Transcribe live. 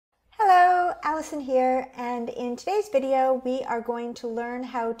Allison here, and in today's video we are going to learn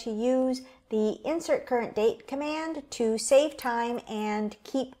how to use the insert current date command to save time and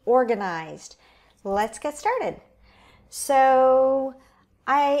keep organized. Let's get started. So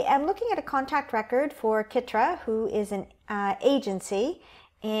I am looking at a contact record for Kitra, who is an agency,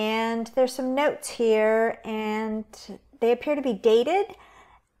 and there's some notes here and they appear to be dated.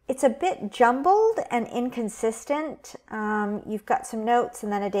 It's a bit jumbled and inconsistent. You've got some notes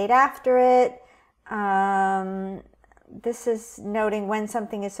and then a date after it. This is noting when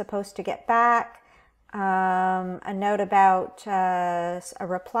something is supposed to get back. A note about a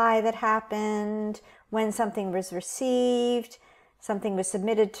reply that happened, when something was received, something was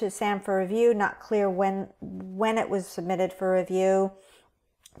submitted to Sam for review, not clear when it was submitted for review.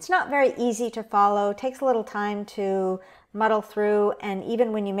 It's not very easy to follow, takes a little time to muddle through, and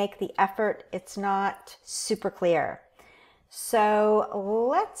even when you make the effort, it's not super clear. So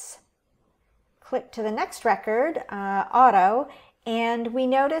let's click to the next record, auto, and we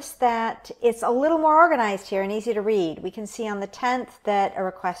notice that it's a little more organized here and easy to read. We can see on the 10th that a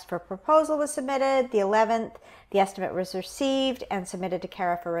request for proposal was submitted, the 11th, the estimate was received and submitted to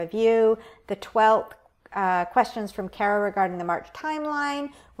Kara for review, the 12th, questions from Kara regarding the March timeline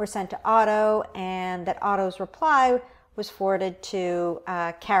were sent to Otto, and that Otto's reply was forwarded to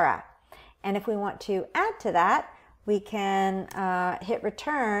Kara. And if we want to add to that, we can hit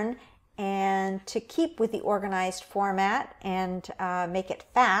return, and to keep with the organized format and make it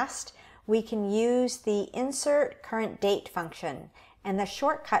fast, we can use the insert current date function. And the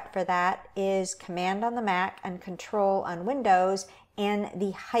shortcut for that is Command on the Mac and Control on Windows and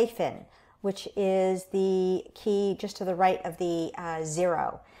the hyphen, which is the key just to the right of the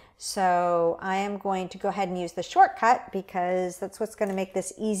 0. So I am going to go ahead and use the shortcut because that's what's going to make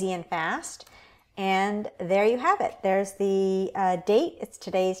this easy and fast. And there you have it. There's the date. It's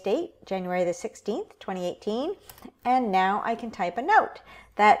today's date, January the 16th, 2018. And now I can type a note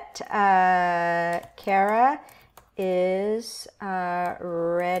that Kara is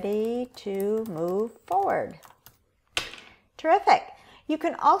ready to move forward. Terrific. You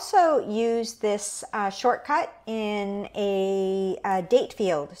can also use this shortcut in a date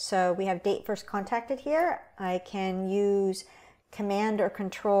field. So we have date first contacted here. I can use Command or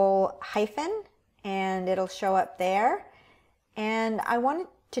Control hyphen and it'll show up there. And I wanted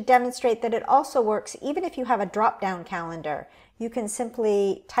to demonstrate that it also works even if you have a drop-down calendar. You can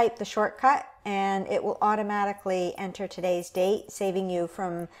simply type the shortcut and it will automatically enter today's date, saving you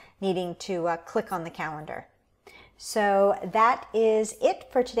from needing to click on the calendar. So that is it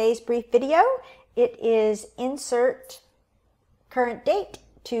for today's brief video. It is insert current date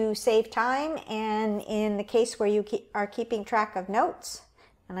to save time, and in the case where you are keeping track of notes,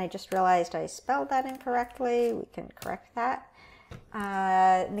 and I just realized I spelled that incorrectly, we can correct that.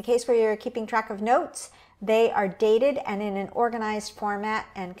 In the case where you're keeping track of notes, they are dated and in an organized format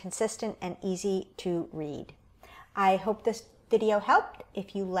and consistent and easy to read. I hope this video helped.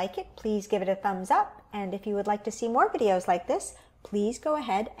 If you like it, please give it a thumbs up. And if you would like to see more videos like this, please go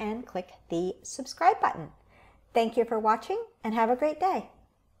ahead and click the subscribe button. Thank you for watching and have a great day.